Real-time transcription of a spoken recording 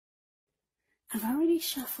I've already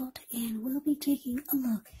shuffled and we'll be taking a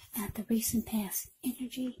look at the recent past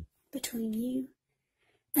energy between you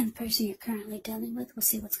and the person you're currently dealing with. We'll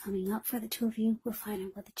see what's coming up for the two of you. We'll find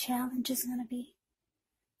out what the challenge is going to be.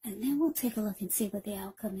 And then we'll take a look and see what the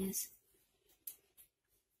outcome is.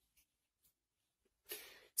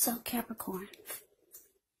 So, Capricorn,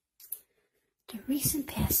 the recent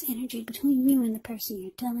past energy between you and the person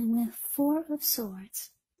you're dealing with, Four of Swords,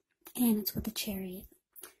 and it's with the Chariot.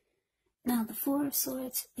 Now, the Four of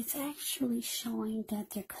Swords, it's actually showing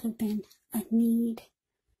that there could have been a need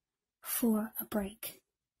for a break.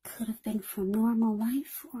 Could have been from normal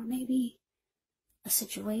life, or maybe a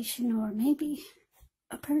situation, or maybe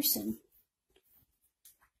a person.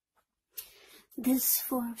 This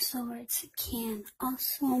Four of Swords can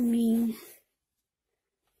also mean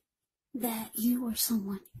that you or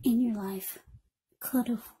someone in your life could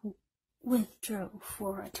have withdrew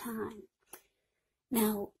for a time.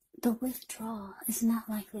 Now, the withdrawal is not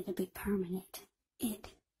likely to be permanent. It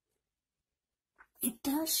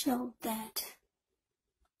does show that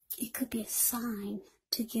it could be a sign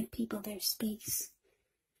to give people their space.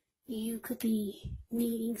 You could be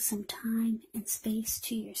needing some time and space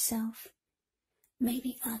to yourself.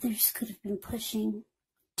 Maybe others could have been pushing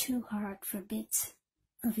too hard for bits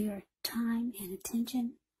of your time and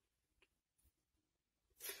attention.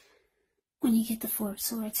 When you get the Four of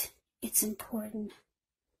Swords, it's important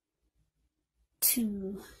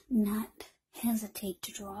to not hesitate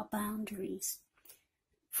to draw boundaries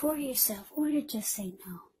for yourself, or to just say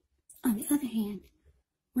no. On the other hand,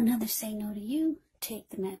 when others say no to you, take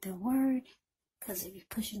them at their word, because if you're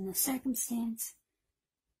pushing the circumstance,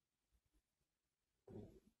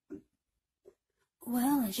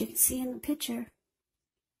 well, as you can see in the picture,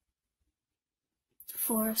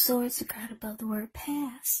 Four of Swords, the card above the word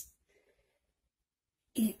pass,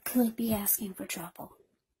 it could be asking for trouble.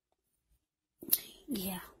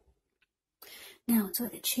 Yeah. Now it's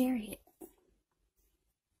with a Chariot.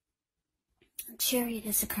 A Chariot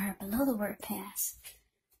is the card below the word pass.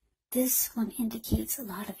 This one indicates a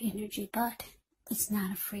lot of energy, but it's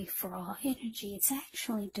not a free-for-all energy. It's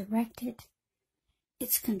actually directed,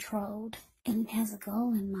 it's controlled, and it has a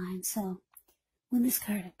goal in mind. So when this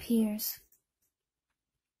card appears,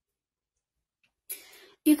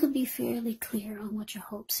 you can be fairly clear on what your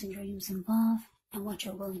hopes and dreams involve and what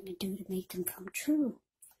you're willing to do to make them come true.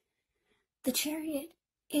 The Chariot,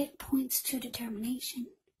 it points to determination,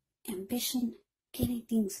 ambition, getting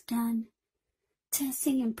things done,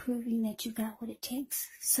 testing and proving that you got what it takes.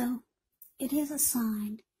 So it is a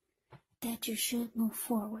sign that you should move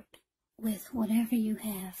forward with whatever you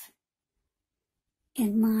have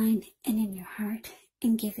in mind and in your heart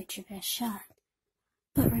and give it your best shot.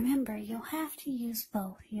 But remember, you'll have to use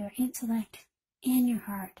both your intellect and your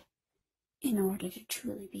heart in order to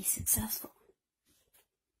truly be successful.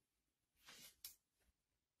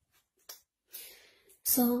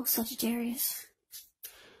 So, Sagittarius,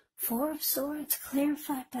 Four of Swords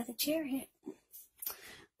clarified by the Chariot.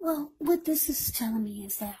 Well, what this is telling me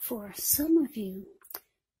is that for some of you,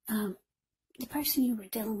 the person you were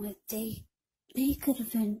dealing with, they could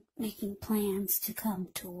have been making plans to come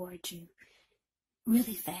towards you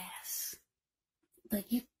really fast,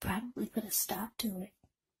 but you probably put a stop to it,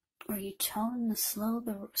 or you told them to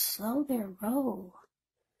slow their roll,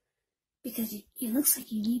 because it looks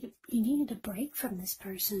like you needed a break from this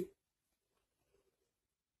person.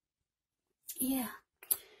 Yeah,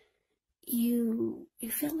 you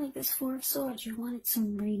feel like this Four of Swords, you wanted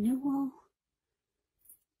some renewal.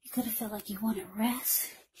 You could have felt like you wanted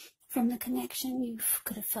rest from the connection. You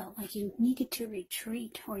could have felt like you needed to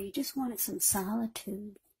retreat, or you just wanted some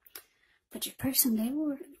solitude. But your person, they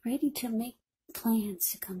were ready to make plans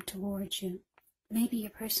to come towards you. Maybe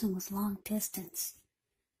your person was long distance,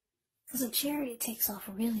 because a Chariot takes off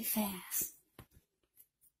really fast.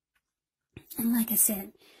 And like I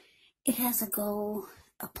said, it has a goal,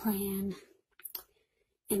 a plan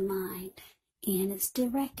in mind, and it's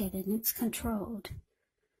directed and it's controlled.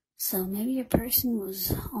 So maybe your person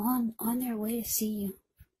was on their way to see you,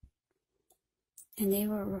 and they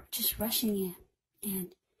were just rushing in,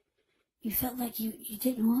 and you felt like you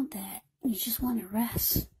didn't want that. You just wanted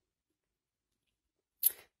rest.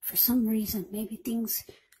 For some reason, maybe things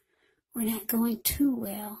were not going too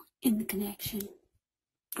well in the connection,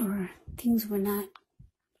 or things were not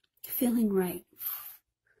feeling right.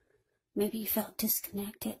 Maybe you felt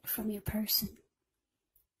disconnected from your person,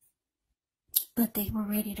 but they were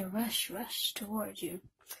ready to rush towards you.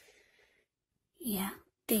 Yeah,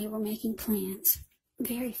 they were making plans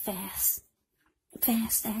very fast.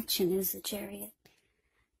 Fast action is the Chariot.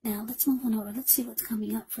 Now let's move on over. Let's see what's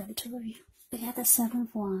coming up for the two of you. We got the Seven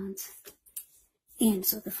of Wands.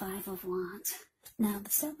 ends with the Five of Wands. Now,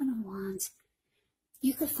 the Seven of Wands,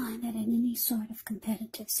 you could find that in any sort of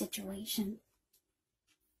competitive situation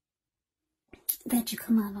that you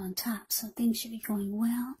come out on top. So things should be going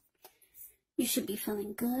well. You should be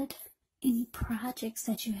feeling good. Any projects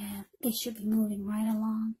that you have, they should be moving right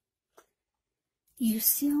along. You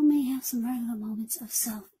still may have some regular moments of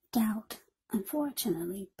self-doubt,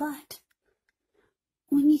 unfortunately, but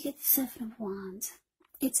when you get the Seven of Wands,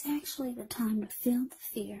 it's actually the time to feel the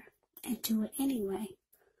fear and do it anyway.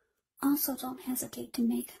 Also, don't hesitate to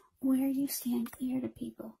make where you stand clear to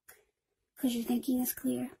people, because your thinking is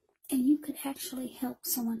clear, and you could actually help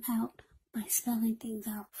someone out by spelling things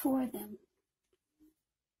out for them.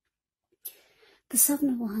 The Seven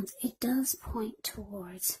of Wands, it does point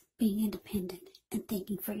towards being independent and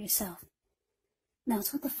thinking for yourself. Now,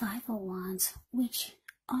 it's with the Five of Wands, which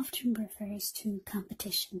often refers to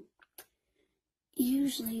competition.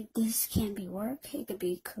 Usually, this can be work, it could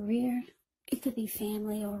be career, it could be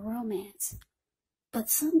family or romance. But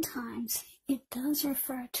sometimes, it does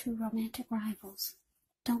refer to romantic rivals.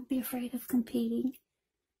 Don't be afraid of competing.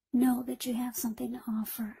 Know that you have something to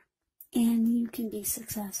offer, and you can be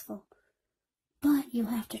successful. But you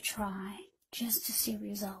have to try just to see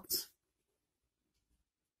results.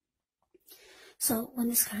 So when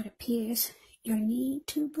this card appears, your need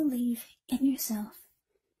to believe in yourself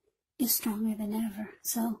is stronger than ever.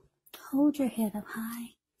 So hold your head up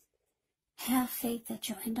high. Have faith that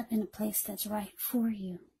you'll end up in a place that's right for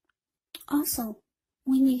you. Also,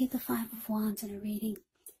 when you get the Five of Wands in a reading,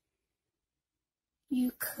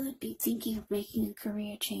 you could be thinking of making a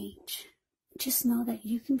career change. Just know that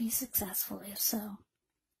you can be successful if so.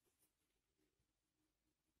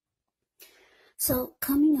 So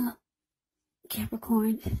coming up,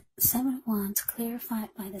 Capricorn, Seven of Wands clarified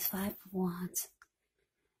by this Five of Wands.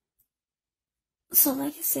 So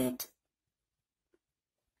like I said,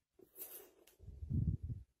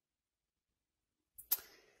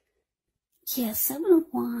 yeah, Seven of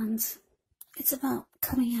Wands, it's about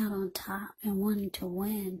coming out on top and wanting to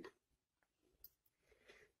win.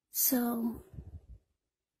 So,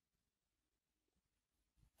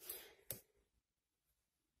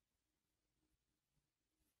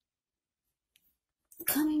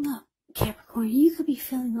 coming up, Capricorn, you could be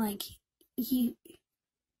feeling like you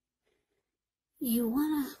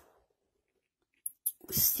want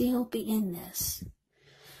to still be in this,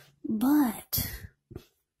 but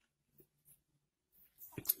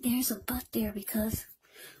there's a but there, because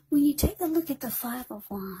when you take a look at the Five of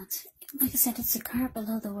Wands, like I said, it's a card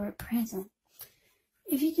below the word present.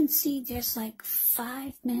 If you can see, there's like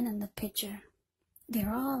 5 men in the picture.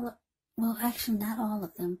 They're all, well, actually not all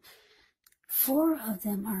of them. 4 of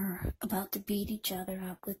them are about to beat each other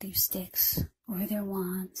up with their sticks or their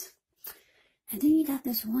wands. And then you got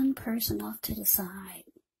this one person off to the side,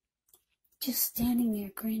 just standing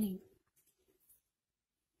there grinning,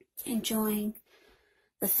 enjoying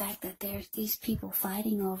the fact that there's these people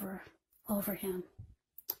fighting over him.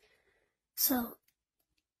 So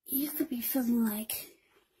you could be feeling like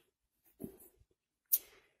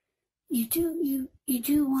you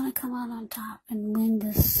do want to come out on top and win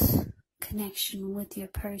this connection with your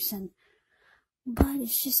person, but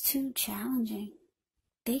it's just too challenging.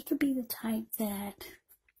 They could be the type that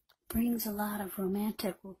brings a lot of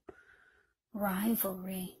romantic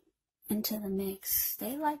rivalry into the mix.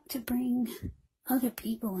 They like to bring other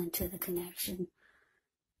people into the connection.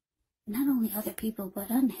 Not only other people, but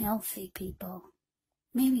unhealthy people.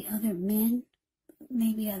 Maybe other men,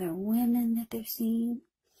 maybe other women that they're seeing.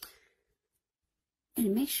 And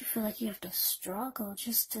it makes you feel like you have to struggle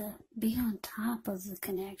just to be on top of the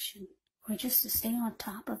connection, or just to stay on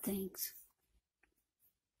top of things.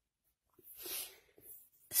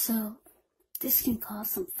 So this can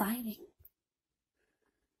cause some fighting.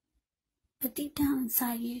 But deep down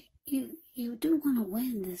inside, you do want to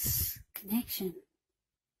win this connection.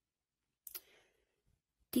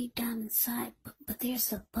 Deep down inside, but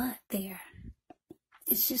there's a but there.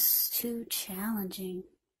 It's just too challenging.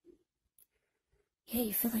 Yeah,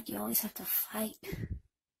 you feel like you always have to fight.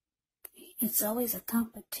 It's always a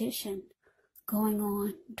competition going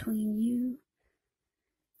on between you,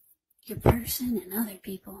 your person, and other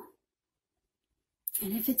people.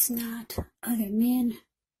 And if it's not other men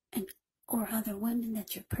or other women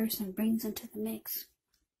that your person brings into the mix,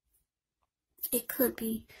 it could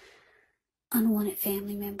be unwanted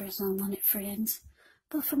family members, unwanted friends.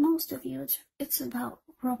 But for most of you, it's about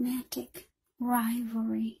romantic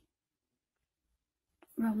rivalry,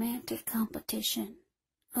 romantic competition,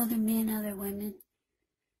 other men, other women.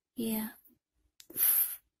 Yeah.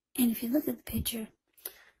 And if you look at the picture,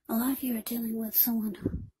 a lot of you are dealing with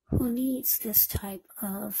someone who needs this type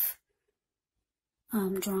of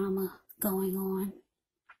drama going on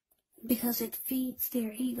because it feeds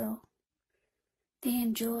their ego. They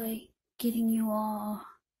enjoy getting your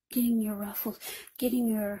ruffles, getting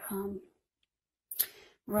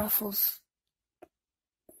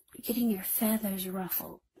your feathers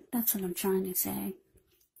ruffled. That's what I'm trying to say.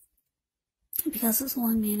 Because there's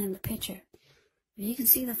one man in the picture. You can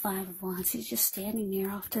see the Five of Wands. He's just standing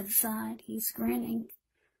there off to the side. He's grinning.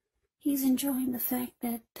 He's enjoying the fact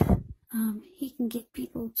that he can get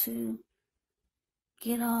people to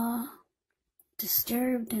get all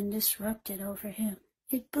disturbed and disrupted over him.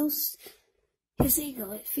 It boosts his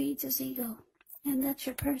ego. It feeds his ego. And that's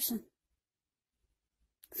your person.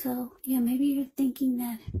 So, yeah, maybe you're thinking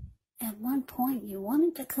that at one point you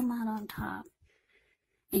wanted to come out on top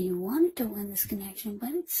and you wanted to win this connection,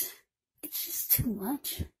 but it's just too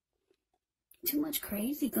much. Too much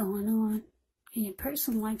crazy going on. And your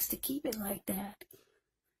person likes to keep it like that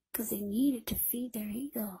because they need it to feed their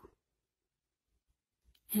ego.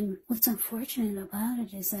 And what's unfortunate about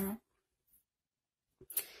it is that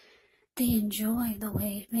they enjoy the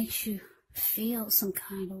way it makes you feel some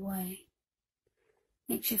kind of way.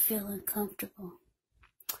 Makes you feel uncomfortable.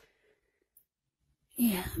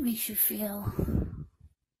 Yeah, it makes you feel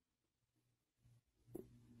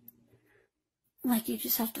like you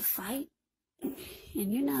just have to fight.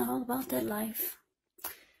 And you're not all about that life.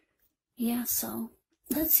 Yeah, so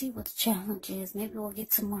let's see what the challenge is. Maybe we'll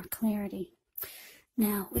get some more clarity.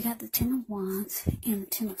 Now, we got the Ten of Wands and the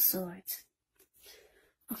Ten of Swords.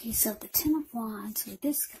 Okay, so the Ten of Wands,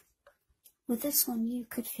 with this one, you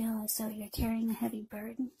could feel as though you're carrying a heavy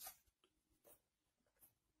burden.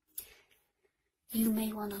 You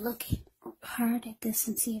may want to look hard at this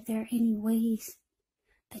and see if there are any ways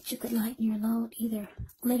that you could lighten your load, either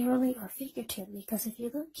literally or figuratively, because if you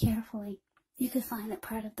look carefully, you could find that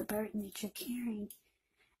part of the burden that you're carrying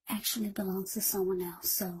actually belongs to someone else.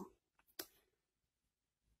 So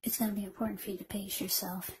it's going to be important for you to pace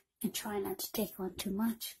yourself and try not to take on too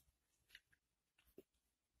much.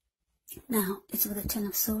 Now, it's with the Ten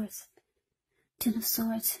of Swords. Ten of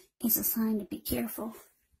Swords is a sign to be careful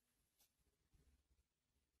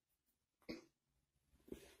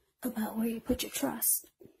about where you put your trust.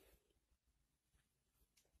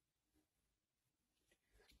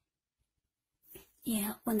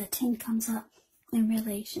 Yeah, when the 10 comes up in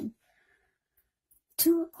relation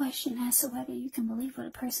to a question as to whether you can believe what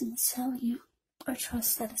a person is telling you or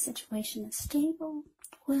trust that a situation is stable.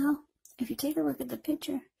 Well, if you take a look at the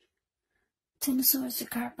picture, Ten of Swords, the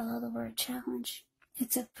card below the word challenge,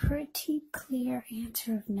 it's a pretty clear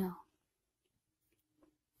answer of no.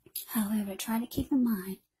 However, try to keep in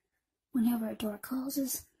mind, whenever a door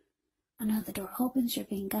closes, another door opens, you're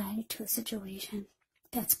being guided to a situation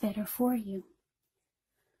that's better for you.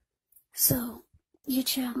 So, your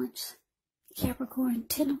challenge, Capricorn,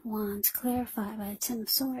 Ten of Wands, clarified by the Ten of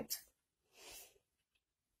Swords.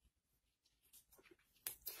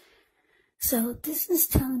 So, this is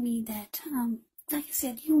telling me that, like I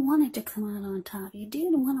said, you wanted to come out on top. You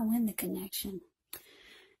did want to win the connection.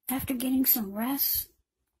 After getting some rest,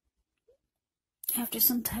 after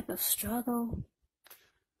some type of struggle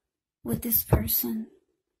with this person,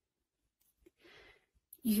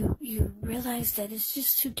 you realize that it's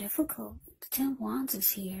just too difficult. The Ten of Wands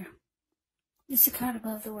is here. It's the card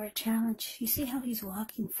above the word challenge. You see how he's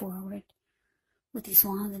walking forward with his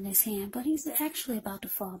wand in his hand, but he's actually about to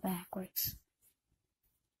fall backwards.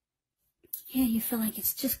 Yeah, you feel like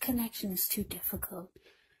it's just connection is too difficult.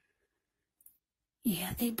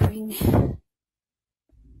 Yeah, they bring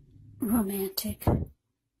romantic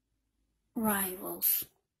rivalry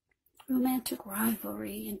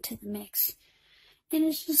into the mix. And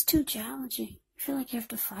it's just too challenging. You feel like you have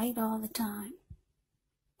to fight all the time.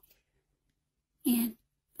 And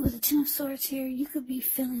with the Ten of Swords here, you could be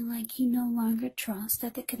feeling like you no longer trust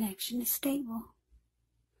that the connection is stable.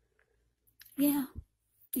 Yeah,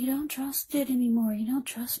 you don't trust it anymore. Maybe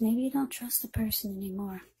you don't trust the person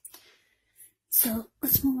anymore. So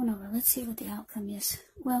let's move on over. Let's see what the outcome is.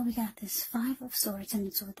 Well, we got this Five of Swords, and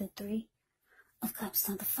it's with the Three of Cups.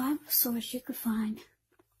 Now, the Five of Swords, you could find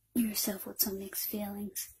yourself with some mixed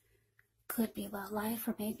feelings. Could be about life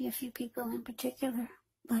or maybe a few people in particular,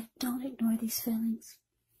 but don't ignore these feelings.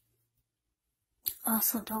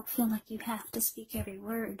 Also, don't feel like you have to speak every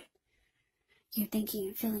word you're thinking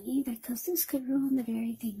and feeling either, because this could ruin the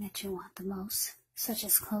very thing that you want the most, such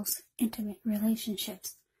as close, intimate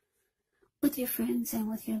relationships with your friends and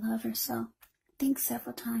with your lover. So think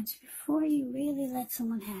several times before you really let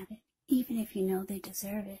someone have it, even if you know they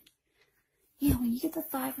deserve it. Yeah, when you get the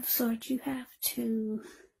Five of Swords, you have to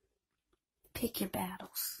pick your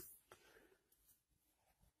battles.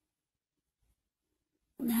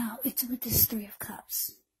 Now, it's with this Three of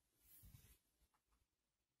Cups.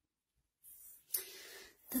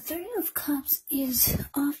 The Three of Cups is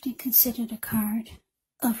often considered a card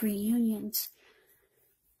of reunions,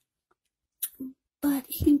 but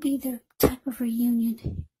it can be the type of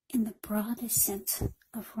reunion in the broadest sense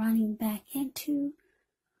of running back into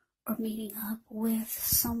or meeting up with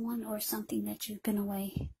someone or something that you've been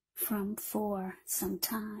away from for some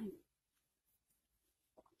time.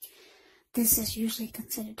 This is usually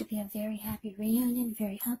considered to be a very happy reunion,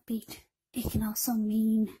 very upbeat. It can also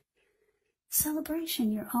mean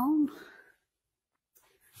celebration, your own,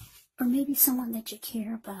 or maybe someone that you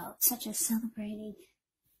care about, such as celebrating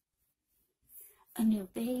a new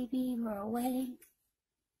baby or a wedding,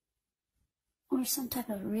 or some type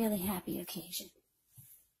of really happy occasion.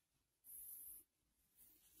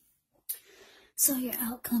 So your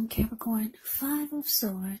outcome, Capricorn, 5 of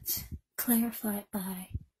Swords, clarified by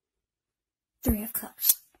 3 of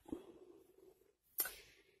Cups.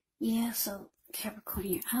 Yeah, so Capricorn,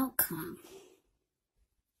 your outcome.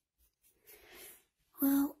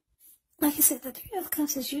 Well, like I said, the 3 of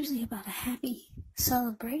Cups is usually about a happy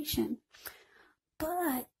celebration.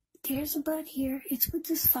 But there's a but here. It's with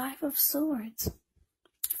this 5 of Swords.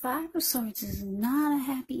 5 of Swords is not a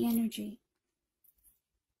happy energy.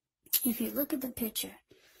 If you look at the picture,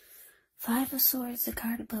 5 of Swords, the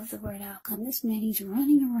card above the word outcome. This man, he's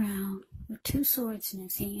running around with 2 swords in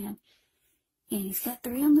his hand, and he's got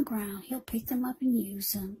 3 on the ground. He'll pick them up and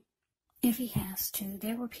use them if he has to.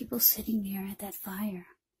 There were people sitting there at that fire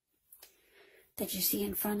that you see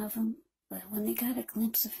in front of him, but when they got a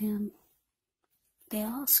glimpse of him, they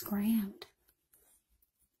all scrammed.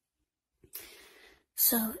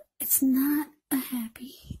 So it's not a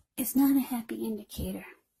happy indicator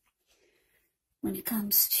when it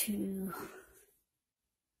comes to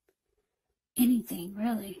anything,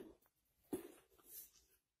 really.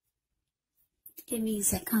 It means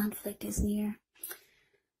that conflict is near.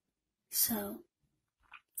 So,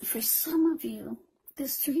 for some of you,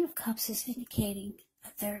 this 3 of Cups is indicating a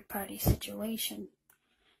third-party situation.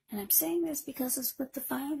 And I'm saying this because it's with the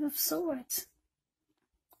 5 of Swords.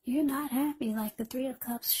 You're not happy like the 3 of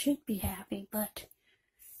Cups should be happy, but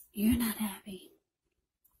you're not happy.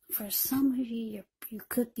 For some of you, you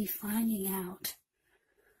could be finding out,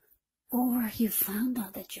 or you found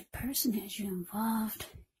out that your person has you involved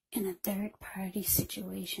in a third-party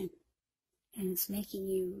situation, and it's making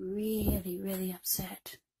you really, really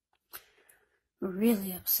upset.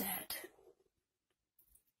 Really upset.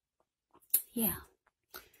 Yeah.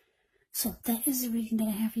 So that is the reading that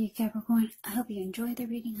I have for you, Capricorn. I hope you enjoyed the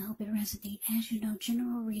reading. I hope it resonated. As you know,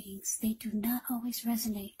 general readings, they do not always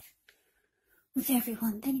resonate with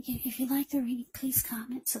everyone. Then again, if you like the reading, please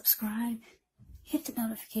comment, subscribe, hit the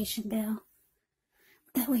notification bell.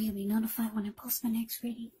 That way you'll be notified when I post my next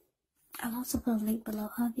reading. I'll also put a link below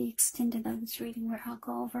of the extended of this reading where I'll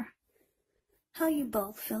go over how you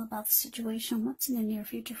both feel about the situation, what's in the near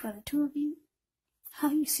future for the 2 of you, how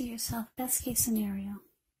you see yourself, best case scenario,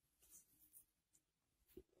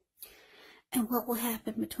 and what will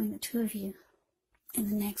happen between the 2 of you in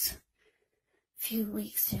the next few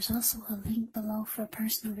weeks. There's also a link below for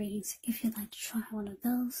personal readings if you'd like to try one of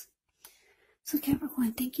those. So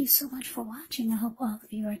Capricorn, thank you so much for watching. I hope all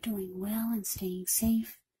of you are doing well and staying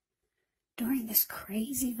safe during this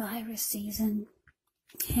crazy virus season.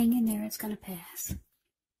 Hang in there, it's going to pass.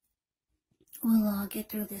 We'll all get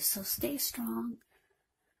through this, so stay strong.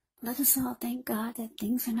 Let us all thank God that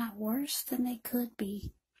things are not worse than they could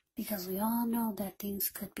be, because we all know that things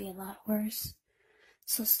could be a lot worse.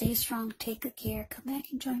 So stay strong, take good care. Come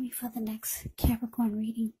back and join me for the next Capricorn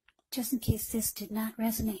reading, just in case this did not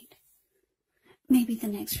resonate. Maybe the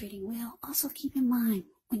next reading will. Also keep in mind,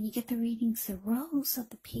 when you get the readings, the roles of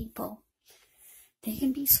the people, they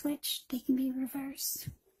can be switched, they can be reversed.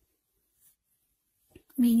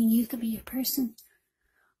 Meaning you could be your person,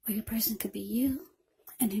 or your person could be you.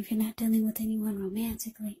 And if you're not dealing with anyone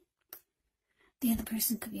romantically, the other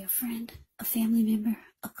person could be a friend, a family member,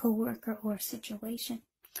 a co-worker, or a situation.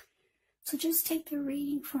 So just take the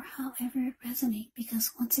reading for however it resonates,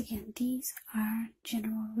 because once again, these are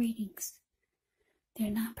general readings.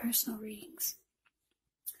 They're not personal readings.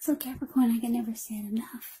 So Capricorn, I can never say it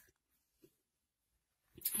enough.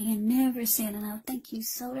 I can never say it enough. Thank you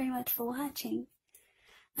so very much for watching.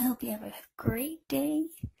 I hope you have a great day.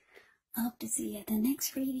 I hope to see you at the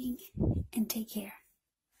next reading, and take care.